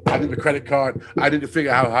 listen, I need a credit card. I need to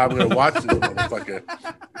figure out how I'm going to watch this motherfucker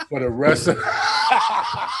for the rest of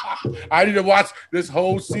I need to watch this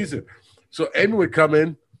whole season. So Amy would come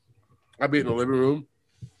in. I'd be in the living room.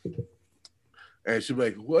 And she'd be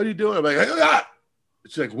like, what are you doing? I'm like, ah!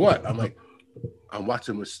 She's like, what? I'm like, I'm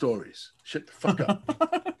watching with stories. Shut the fuck up.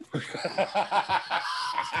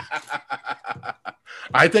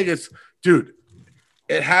 I think it's, dude,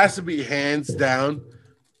 it has to be hands down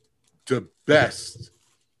the best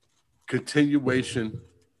continuation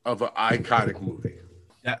of an iconic movie.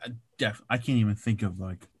 Yeah, I can't even think of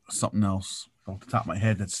like something else off the top of my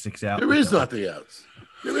head that sticks out. There is nothing else.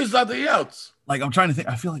 There is nothing else. Like I'm trying to think.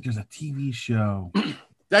 I feel like there's a TV show.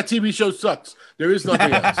 That TV show sucks. There is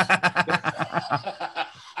nothing else.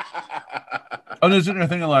 I'm just sitting there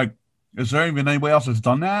thinking, like, is there even anybody else that's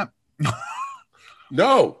done that?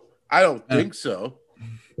 No, I don't think so.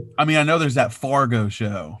 I mean, I know there's that Fargo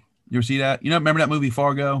show. You ever see that? Remember that movie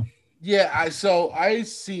Fargo? Yeah, I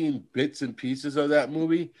seen bits and pieces of that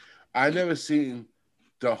movie. I never seen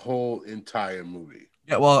the whole entire movie.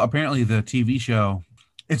 Yeah, well, apparently the TV show,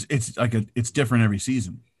 it's different every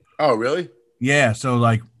season. Oh, really? Yeah, so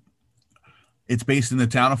like it's based in the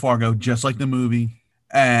town of Fargo, just like the movie,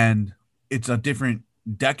 and it's a different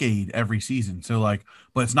decade every season. So like,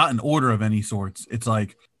 but it's not in order of any sorts. It's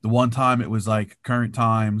like the one time it was like current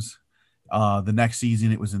times. The next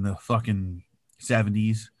season it was in the fucking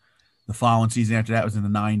 70s. The following season after that was in the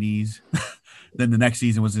 90s. Then the next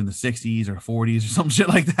season was in the 60s or 40s or some shit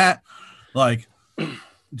like that. Like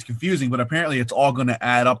it's confusing, but apparently it's all going to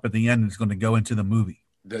add up at the end and it's going to go into the movie.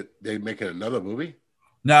 That they making another movie?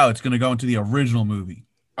 No, it's going to go into the original movie.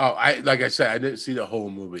 Oh, like I said, I didn't see the whole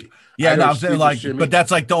movie. Yeah, no, I'm saying like, but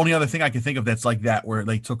that's like the only other thing I can think of that's like that, where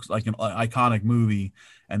they took like an iconic movie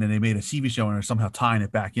and then they made a TV show and they're somehow tying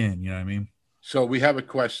it back in. You know what I mean? So we have a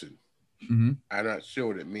question. Mm-hmm. I'm not sure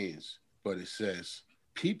what it means, but it says,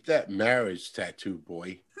 "Peep that marriage tattoo,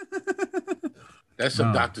 boy." That's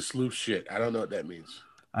some Dr. Sleuth shit. I don't know what that means.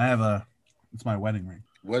 It's my wedding ring.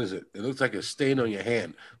 What is it? It looks like a stain on your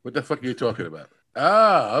hand. What the fuck are you talking about?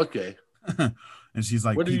 Ah, okay. And she's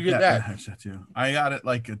like, "Where did you get that?" Tattoo. I got it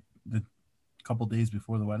like a couple days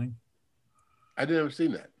before the wedding. I didn't ever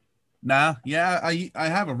seen that. Nah, yeah, I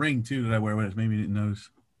have a ring too that I wear with it. Maybe you didn't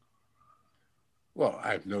notice. Well,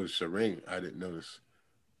 I've noticed a ring. I didn't notice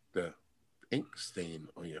the ink stain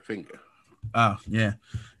on your finger. Oh, yeah.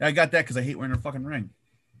 I got that because I hate wearing a fucking ring.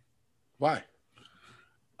 Why?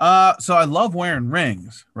 So I love wearing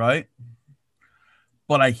rings, right?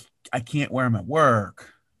 But I can't wear them at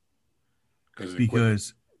work because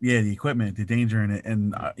the equipment, the danger in it,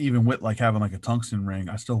 and even with like having like a tungsten ring,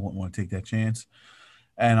 I still wouldn't want to take that chance.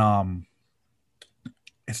 And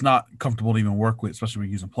it's not comfortable to even work with, especially when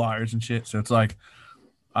you're using pliers and shit. So it's like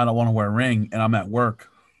I don't want to wear a ring, and I'm at work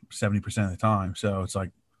 70% of the time. So it's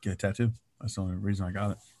like get a tattoo. That's the only reason I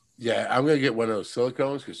got it. Yeah, I'm gonna get one of those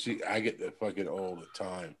silicones because I get that fucking all the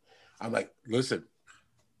time. I'm like, listen,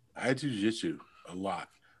 I do jiu-jitsu a lot.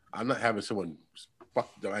 I'm not having someone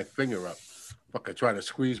fuck my finger up, fucking trying to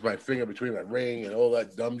squeeze my finger between my ring and all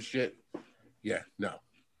that dumb shit. Yeah, no.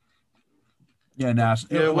 Yeah, no,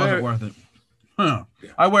 it wasn't worth it. Huh.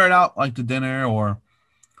 Yeah. I wear it out like to dinner or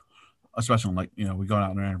especially when, like, we go out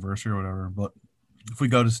on an anniversary or whatever. But if we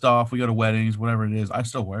go to stuff, we go to weddings, whatever it is, I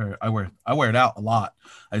still wear it. I wear it out a lot.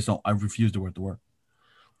 I refuse to wear it to work.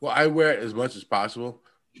 Well, I wear it as much as possible.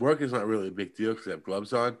 Work is not really a big deal because I have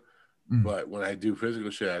gloves on. But when I do physical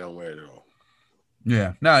shit, I don't wear it at all.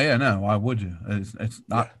 Yeah. No. Why would you? It's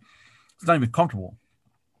not. Yeah. It's not even comfortable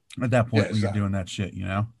at that point when you're doing that shit.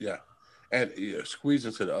 Yeah. And squeeze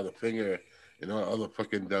into the other finger and all other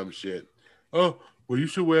fucking dumb shit. Oh, well, you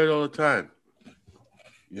should wear it all the time.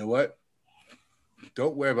 You know what?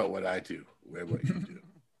 Don't worry about what I do. Wear what you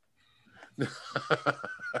do.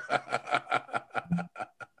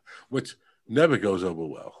 Which never goes over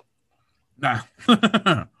well. Nah.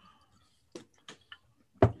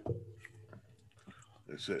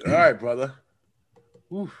 That's it. All right, brother.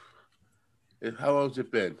 Oof. How long's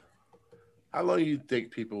it been? How long do you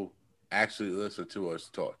think people actually listen to us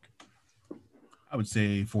talk? I would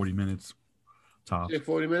say 40 minutes tops.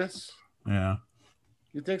 40 minutes? Yeah.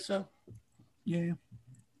 You think so? Yeah.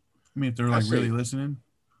 I mean, if they're like really listening.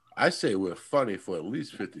 I say we're funny for at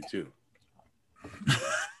least 52.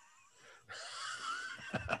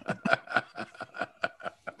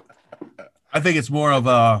 I think it's more of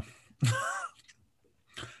a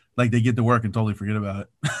like they get to work and totally forget about it.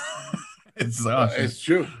 It's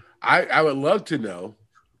true. I would love to know,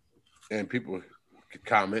 and people could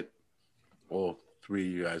comment, all three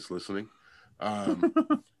of you guys listening.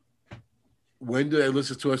 When do they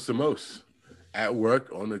listen to us the most? At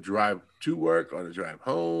work, on the drive to work, on the drive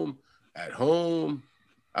home, at home?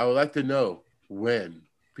 I would like to know when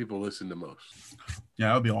people listen the most. Yeah,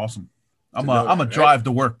 that would be awesome. I'm a drive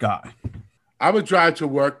to work guy. I'm a drive to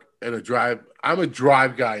work and I'm a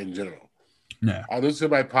drive guy in general. Yeah. I listen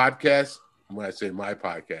to my podcast. When I say my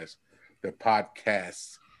podcast, the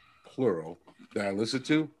podcasts, plural, that I listen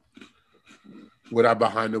to when I'm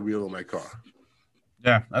behind the wheel of my car.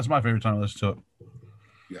 Yeah, that's my favorite time to listen to it.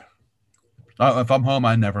 Yeah. If I'm home,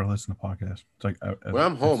 I never listen to podcasts. It's like when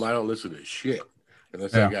I'm home, I don't listen to shit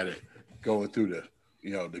unless I got it going through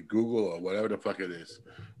the Google or whatever the fuck it is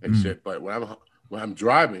and shit. But when I'm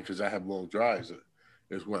driving, because I have long drives,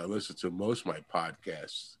 is when I listen to most of my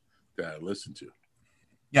podcasts that I listen to.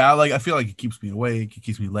 Yeah, I feel like it keeps me awake. It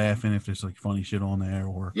keeps me laughing if there's like funny shit on there,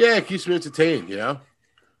 or it keeps me entertained. Yeah.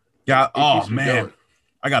 Oh man,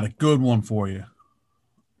 I got a good one for you.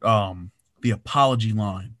 The Apology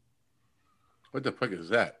Line. What the fuck is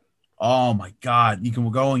that? Oh my god! You can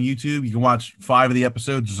go on YouTube. You can watch 5 of the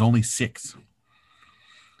episodes. There's only 6.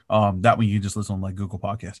 That one you just listen on like Google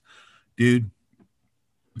Podcasts, dude.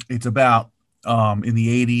 It's about in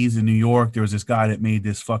the 80s in New York, there was this guy that made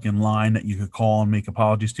this fucking line that you could call and make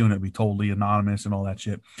apologies to, and it'd be totally anonymous and all that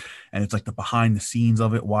shit. And it's like the behind the scenes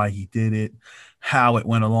of it, why he did it, how it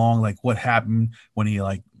went along, like what happened when he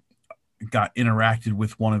like got interacted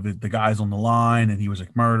with one of the guys on the line and he was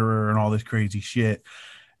like murderer and all this crazy shit.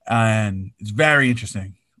 And it's very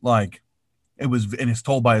interesting. Like and it's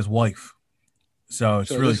told by his wife. So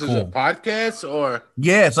it's really cool. Is a podcast or?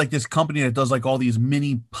 Yeah, it's like this company that does like all these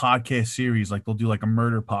mini podcast series. Like they'll do like a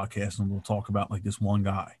murder podcast and they'll talk about like this one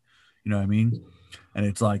guy. You know what I mean? And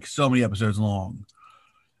it's like so many episodes long.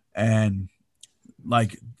 And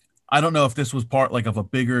like, I don't know if this was part like of a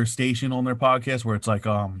bigger station on their podcast where it's like,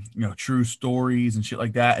 true stories and shit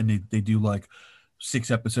like that. And they do like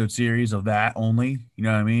 6-episode series of that only. You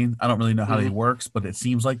know what I mean? I don't really know how it works, but it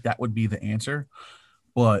seems like that would be the answer.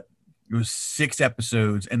 But it was 6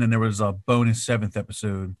 episodes, and then there was a bonus 7th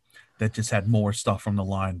episode that just had more stuff from the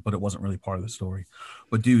line, but it wasn't really part of the story.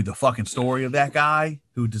 But dude, the fucking story of that guy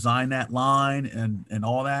who designed that line and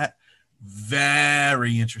all that,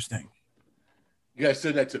 very interesting. You guys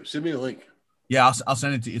send me a link. Yeah, I'll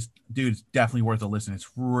send it to you. Dude, it's definitely worth a listen. It's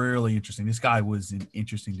really interesting. This guy was an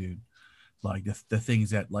interesting dude. Like the things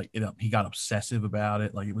that like he got obsessive about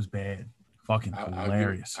it. Like it was bad. Fucking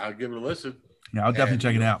hilarious. I'll give it a listen. Yeah, I'll definitely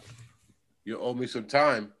check it out. You owe me some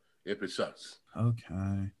time if it sucks.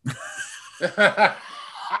 Okay.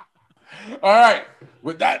 All right.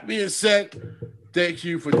 With that being said, thank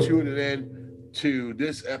you for tuning in to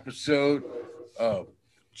this episode of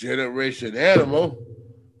Generation Animal.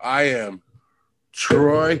 I am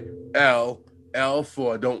Troy L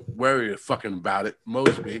for don't worry fucking about it,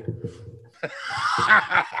 Mosby.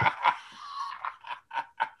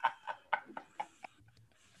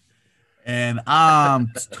 And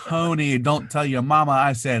I'm Tony. Don't tell your mama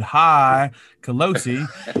I said hi, Colosi.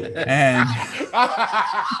 And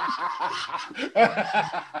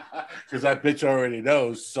because that bitch already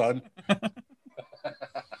knows, son.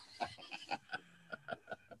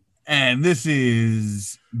 And this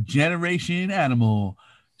is Generation Animal.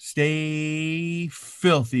 Stay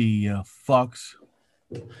filthy, you fucks.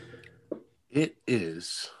 It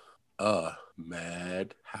is a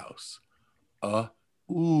madhouse.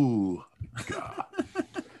 Ooh, God.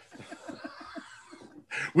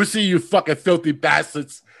 We'll see you fucking filthy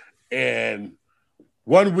bastards. And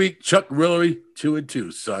 1 week, Chuck Rillery, 2 and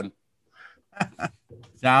 2, son.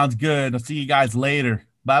 Sounds good. I'll see you guys later.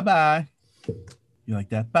 Bye-bye. You like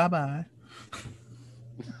that? Bye-bye.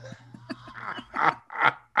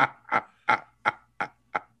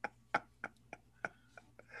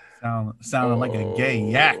 Sounded like a gay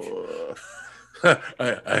yak.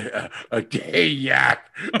 A gay yak.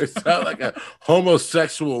 It sounds like a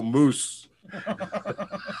homosexual moose. It's a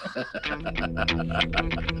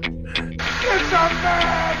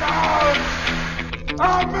madhouse!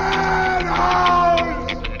 A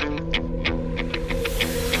madhouse!